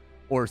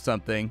or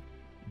something.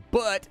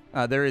 But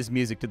there is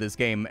music to this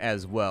game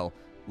as well.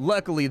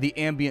 Luckily, the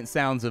ambient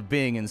sounds of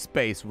being in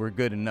space were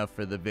good enough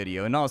for the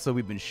video. And also,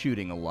 we've been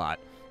shooting a lot.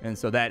 And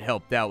so that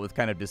helped out with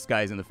kind of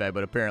disguising the fact,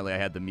 but apparently I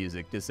had the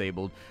music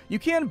disabled. You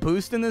can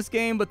boost in this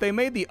game, but they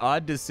made the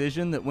odd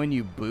decision that when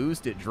you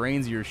boost, it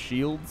drains your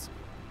shields.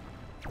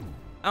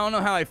 I don't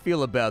know how I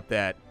feel about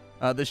that.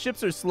 The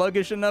ships are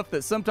sluggish enough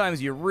that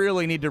sometimes you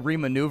really need to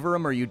remaneuver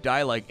them or you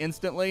die like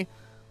instantly.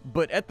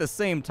 But at the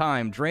same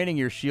time, draining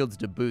your shields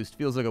to boost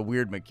feels like a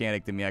weird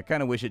mechanic to me. I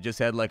kind of wish it just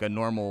had like a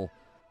normal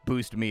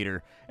boost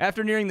meter.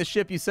 After nearing the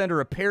ship, you send a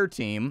repair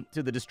team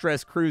to the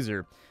distressed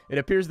cruiser. It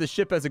appears the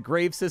ship has a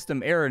grave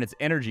system error in its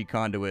energy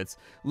conduits.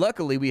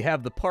 Luckily, we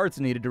have the parts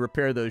needed to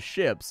repair those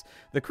ships.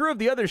 The crew of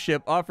the other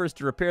ship offers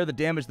to repair the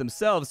damage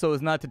themselves so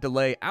as not to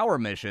delay our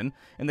mission,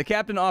 and the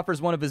captain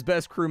offers one of his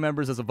best crew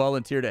members as a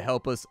volunteer to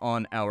help us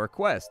on our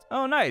quest.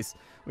 Oh, nice.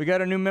 We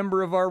got a new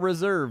member of our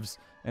reserves.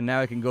 And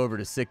now I can go over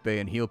to sickbay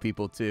and heal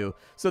people too.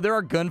 So there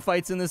are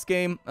gunfights in this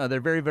game.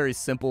 They're very, very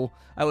simple.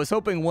 I was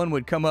hoping one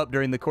would come up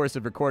during the course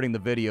of recording the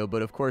video,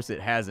 but of course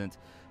it hasn't.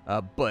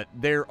 But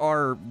there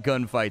are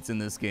gunfights in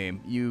this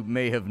game. You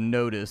may have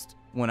noticed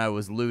when I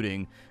was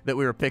looting that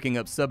we were picking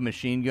up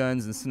submachine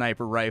guns and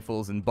sniper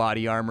rifles and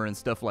body armor and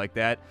stuff like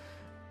that.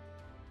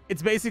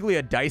 It's basically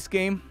a dice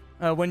game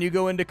when you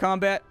go into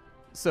combat.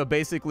 So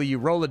basically you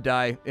roll a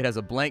die. It has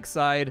a blank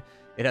side.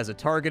 It has a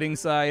targeting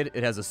side,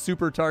 it has a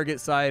super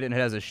target side, and it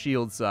has a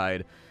shield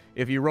side.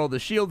 If you roll the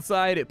shield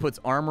side, it puts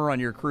armor on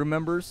your crew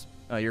members.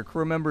 Your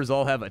crew members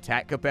all have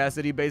attack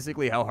capacity,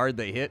 basically, how hard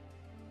they hit.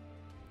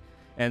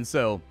 And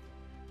so,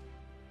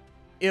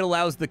 it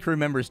allows the crew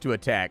members to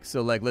attack.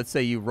 So, like, let's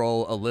say you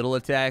roll a little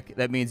attack.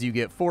 That means you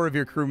get 4 of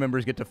your crew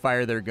members get to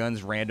fire their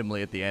guns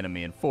randomly at the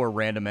enemy, and 4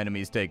 random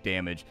enemies take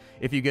damage.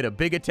 If you get a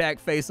big attack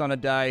face on a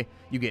die,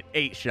 you get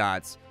 8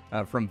 shots.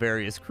 From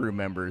various crew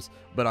members.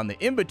 But on the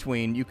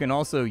in-between, you can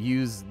also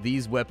use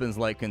these weapons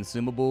like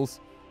consumables.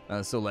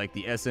 So like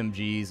the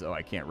SMGs. Oh,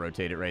 I can't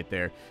rotate it right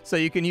there. So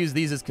you can use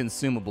these as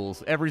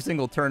consumables. Every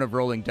single turn of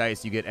rolling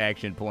dice, you get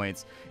action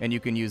points. And you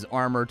can use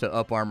armor to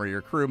up-armor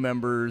your crew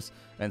members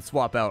and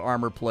swap out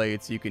armor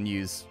plates. You can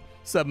use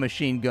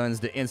submachine guns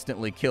to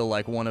instantly kill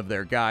like one of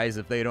their guys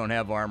if they don't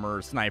have armor,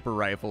 or sniper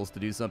rifles to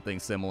do something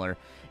similar.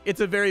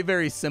 It's a very,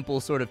 very simple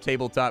sort of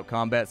tabletop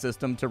combat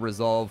system to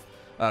resolve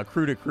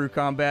crew-to-crew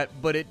combat,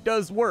 but it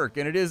does work,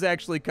 and it is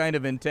actually kind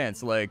of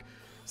intense. Like,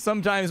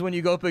 sometimes when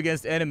you go up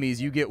against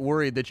enemies, you get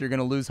worried that you're going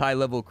to lose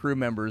high-level crew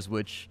members,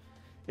 which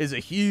is a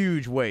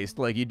huge waste.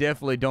 Like, you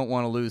definitely don't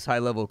want to lose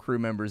high-level crew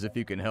members if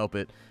you can help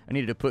it. I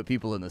needed to put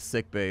people in the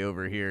sick bay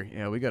over here.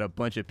 Yeah, we got a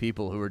bunch of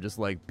people who are just,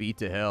 like, beat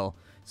to hell,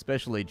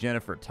 especially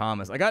Jennifer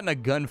Thomas. I got in a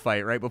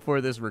gunfight right before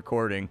this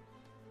recording.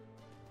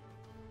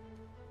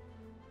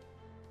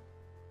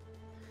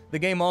 The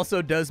game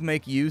also does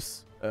make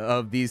use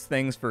of these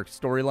things for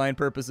storyline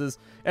purposes.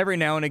 Every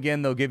now and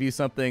again, they'll give you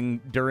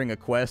something during a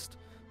quest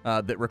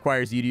that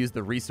requires you to use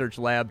the research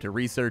lab to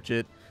research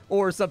it,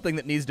 or something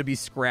that needs to be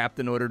scrapped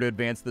in order to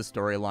advance the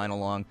storyline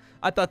along.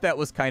 I thought that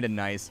was kind of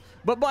nice.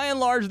 But by and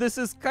large, this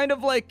is kind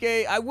of like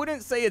I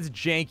wouldn't say it's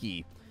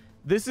janky.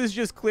 This is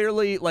just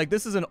clearly, like,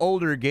 this is an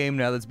older game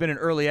now that's been in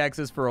early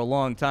access for a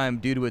long time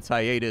due to its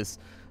hiatus,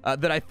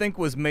 that I think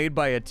was made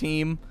by a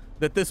team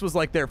that this was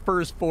like their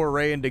first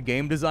foray into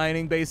game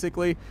designing,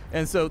 basically.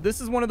 And so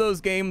this is one of those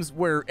games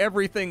where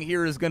everything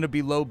here is going to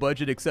be low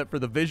budget except for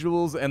the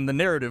visuals and the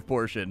narrative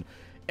portion.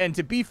 And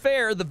to be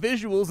fair, the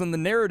visuals and the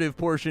narrative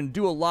portion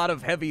do a lot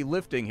of heavy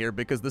lifting here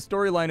because the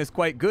storyline is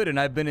quite good and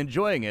I've been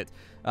enjoying it.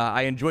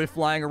 I enjoy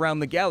flying around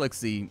the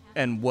galaxy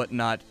and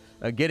whatnot,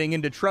 getting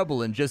into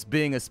trouble and just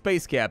being a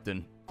space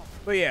captain.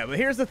 But yeah, but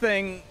here's the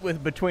thing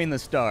with Between the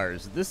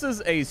Stars. This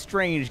is a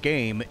strange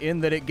game in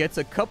that it gets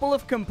a couple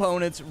of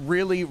components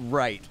really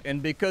right.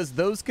 And because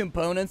those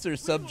components are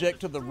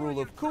subject to the rule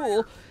of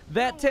cool,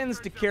 that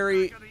tends to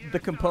carry the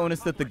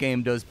components that the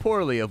game does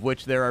poorly, of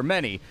which there are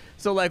many.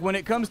 So like when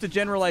it comes to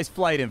generalized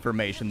flight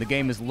information, the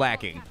game is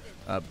lacking.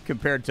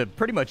 Compared to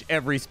pretty much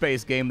every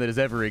space game that has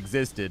ever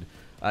existed.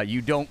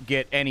 You don't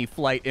get any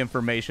flight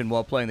information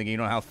while playing the game. You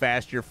don't know how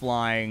fast you're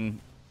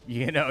flying.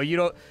 You know, you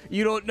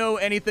don't know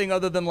anything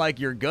other than like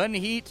your gun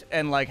heat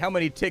and like how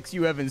many ticks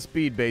you have in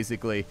speed,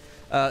 basically.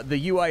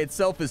 The UI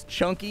itself is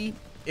chunky.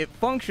 It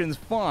functions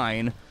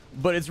fine,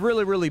 but it's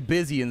really, really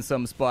busy in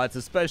some spots,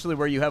 especially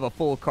where you have a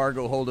full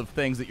cargo hold of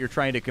things that you're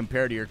trying to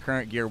compare to your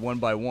current gear one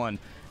by one.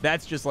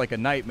 That's just like a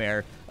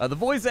nightmare. The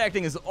voice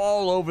acting is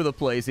all over the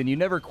place, and you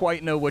never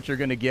quite know what you're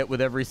going to get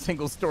with every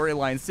single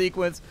storyline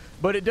sequence,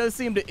 but it does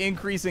seem to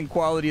increase in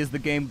quality as the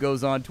game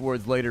goes on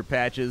towards later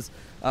patches.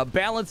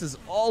 Balance is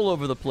all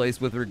over the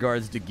place with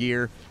regards to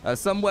gear.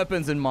 Some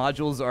weapons and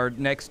modules are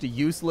next to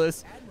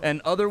useless, and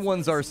other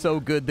ones are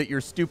so good that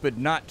you're stupid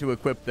not to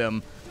equip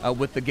them,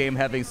 with the game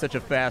having such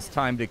a fast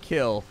time to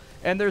kill.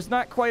 And there's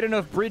not quite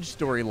enough bridge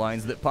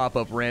storylines that pop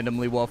up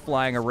randomly while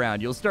flying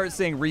around. You'll start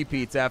seeing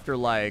repeats after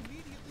like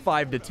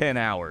 5 to 10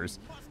 hours.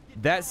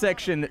 That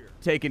section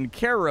taken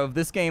care of.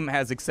 This game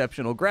has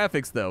exceptional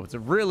graphics, though. It's a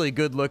really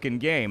good-looking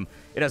game.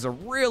 It has a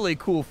really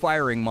cool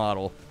firing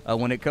model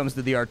when it comes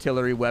to the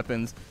artillery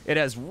weapons. It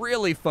has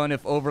really fun,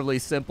 if overly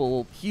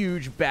simple,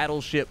 huge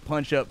battleship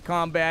punch-up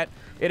combat.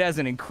 It has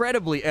an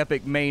incredibly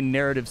epic main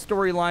narrative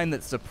storyline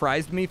that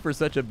surprised me for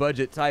such a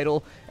budget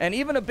title, and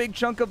even a big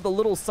chunk of the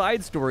little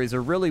side stories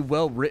are really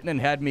well written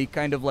and had me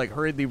kind of like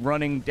hurriedly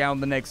running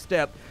down the next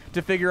step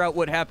to figure out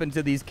what happened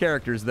to these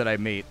characters that I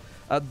meet.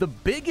 The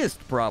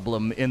biggest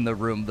problem in the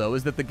room, though,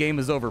 is that the game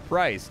is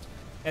overpriced.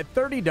 At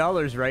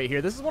 $30 right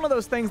here, this is one of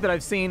those things that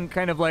I've seen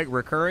kind of like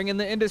recurring in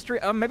the industry.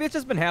 Maybe it's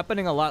just been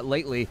happening a lot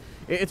lately.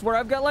 It's where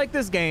I've got like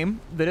this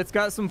game, that it's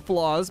got some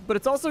flaws, but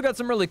it's also got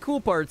some really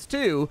cool parts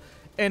too,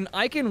 and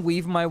I can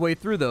weave my way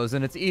through those,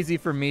 and it's easy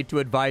for me to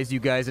advise you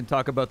guys and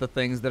talk about the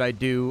things that I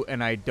do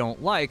and I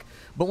don't like.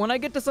 But when I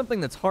get to something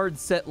that's hard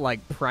set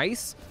like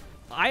price,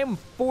 I am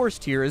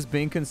forced here as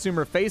being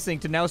consumer-facing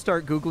to now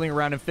start Googling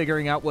around and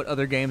figuring out what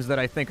other games that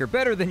I think are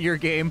better than your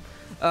game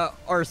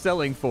are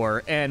selling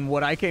for. And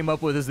what I came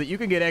up with is that you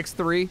can get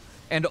X3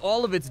 and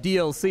all of its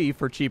DLC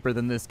for cheaper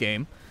than this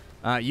game.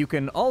 You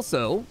can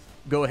also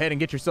go ahead and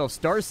get yourself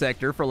Star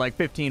Sector for like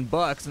 15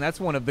 bucks, and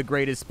that's one of the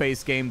greatest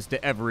space games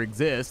to ever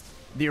exist.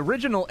 The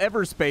original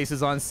Everspace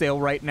is on sale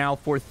right now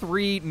for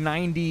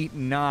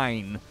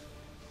 $3.99.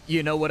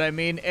 You know what I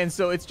mean? And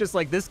so it's just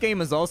like this game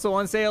is also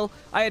on sale.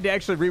 I had to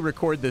actually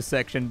re-record this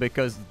section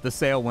because the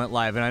sale went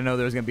live, and I know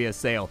there's going to be a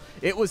sale.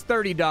 It was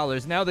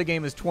 $30. Now the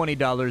game is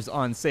 $20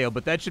 on sale,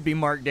 but that should be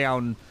marked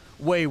down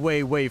way,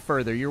 way, way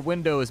further. Your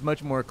window is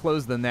much more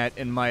closed than that,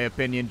 in my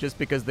opinion, just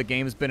because the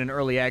game's been in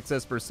early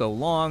access for so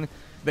long.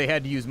 They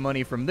had to use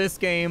money from this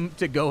game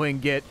to go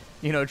and get,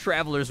 you know,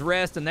 Traveler's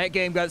Rest, and that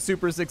game got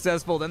super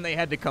successful. Then they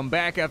had to come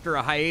back after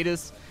a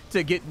hiatus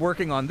to get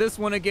working on this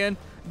one again.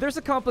 There's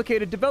a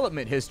complicated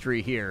development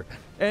history here.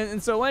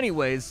 And so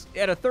anyways,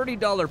 at a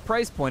 $30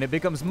 price point, it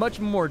becomes much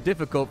more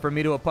difficult for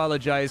me to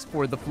apologize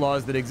for the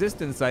flaws that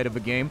exist inside of a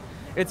game.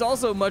 It's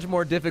also much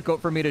more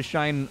difficult for me to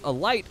shine a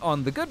light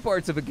on the good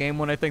parts of a game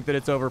when I think that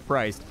it's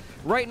overpriced.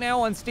 Right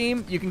now on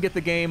Steam, you can get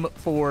the game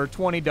for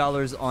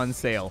 $20 on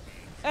sale.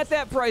 At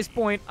that price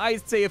point,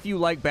 I'd say if you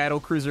like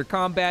battlecruiser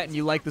combat and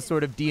you like the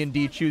sort of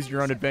D&D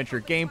choose-your-own-adventure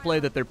gameplay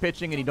that they're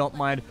pitching and you don't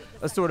mind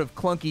a sort of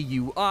clunky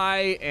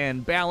UI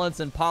and balance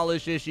and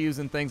polish issues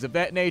and things of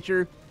that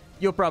nature,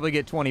 you'll probably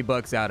get 20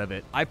 bucks out of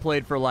it. I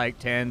played for like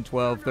 10,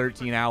 12,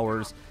 13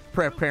 hours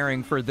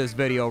preparing for this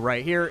video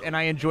right here, and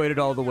I enjoyed it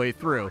all the way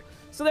through.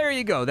 So there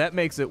you go. That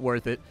makes it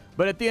worth it.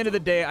 But at the end of the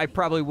day, I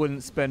probably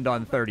wouldn't spend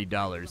on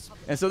 $30.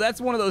 And so that's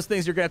one of those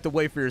things you're going to have to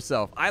weigh for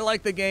yourself. I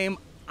like the game.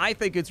 I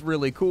think it's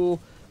really cool.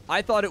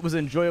 I thought it was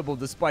enjoyable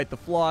despite the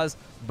flaws,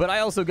 but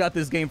I also got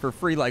this game for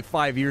free like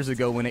 5 years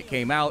ago when it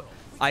came out.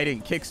 I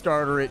didn't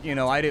Kickstarter it, you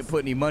know, I didn't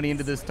put any money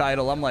into this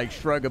title. I'm like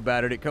shrug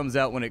about it. It comes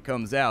out when it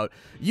comes out.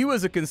 You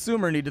as a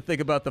consumer need to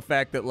think about the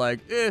fact that like,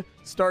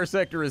 Star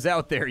Sector is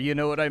out there, you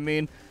know what I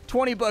mean?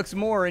 20 bucks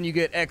more and you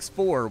get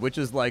X4, which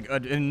is like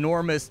an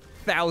enormous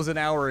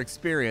 1,000-hour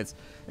experience.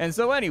 And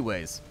so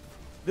anyways,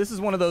 this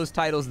is one of those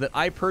titles that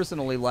I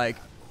personally like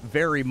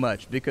very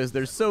much because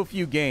there's so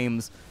few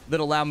games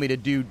that allow me to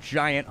do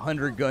giant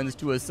 100 guns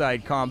to a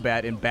side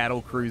combat in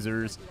battle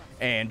cruisers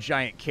and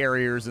giant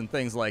carriers and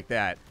things like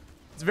that.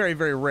 It's very,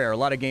 very rare. A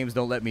lot of games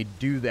don't let me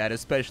do that,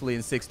 especially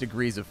in 6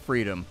 Degrees of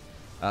Freedom.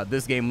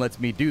 This game lets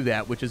me do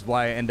that, which is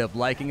why I end up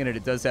liking it, and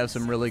it does have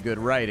some really good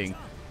writing.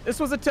 This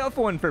was a tough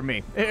one for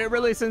me. It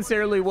really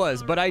sincerely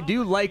was, but I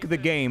do like the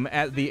game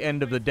at the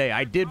end of the day.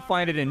 I did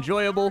find it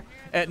enjoyable.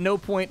 At no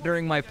point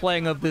during my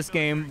playing of this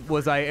game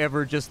was I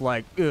ever just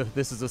like, ugh,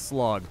 this is a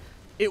slog.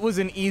 It was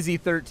an easy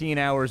 13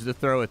 hours to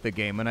throw at the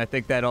game, and I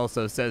think that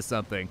also says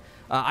something.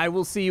 I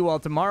will see you all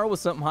tomorrow with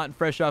something hot and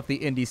fresh off the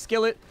indie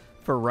skillet.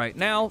 For right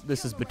now,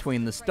 this is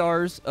Between the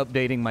Stars,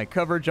 updating my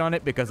coverage on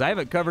it because I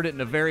haven't covered it in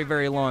a very,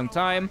 very long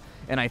time,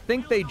 and I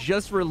think they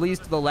just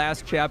released the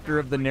last chapter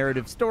of the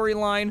narrative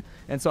storyline,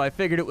 and so I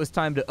figured it was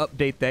time to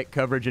update that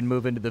coverage and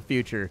move into the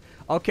future.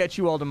 I'll catch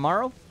you all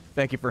tomorrow.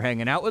 Thank you for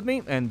hanging out with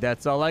me, and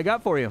that's all I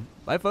got for you.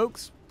 Bye,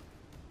 folks.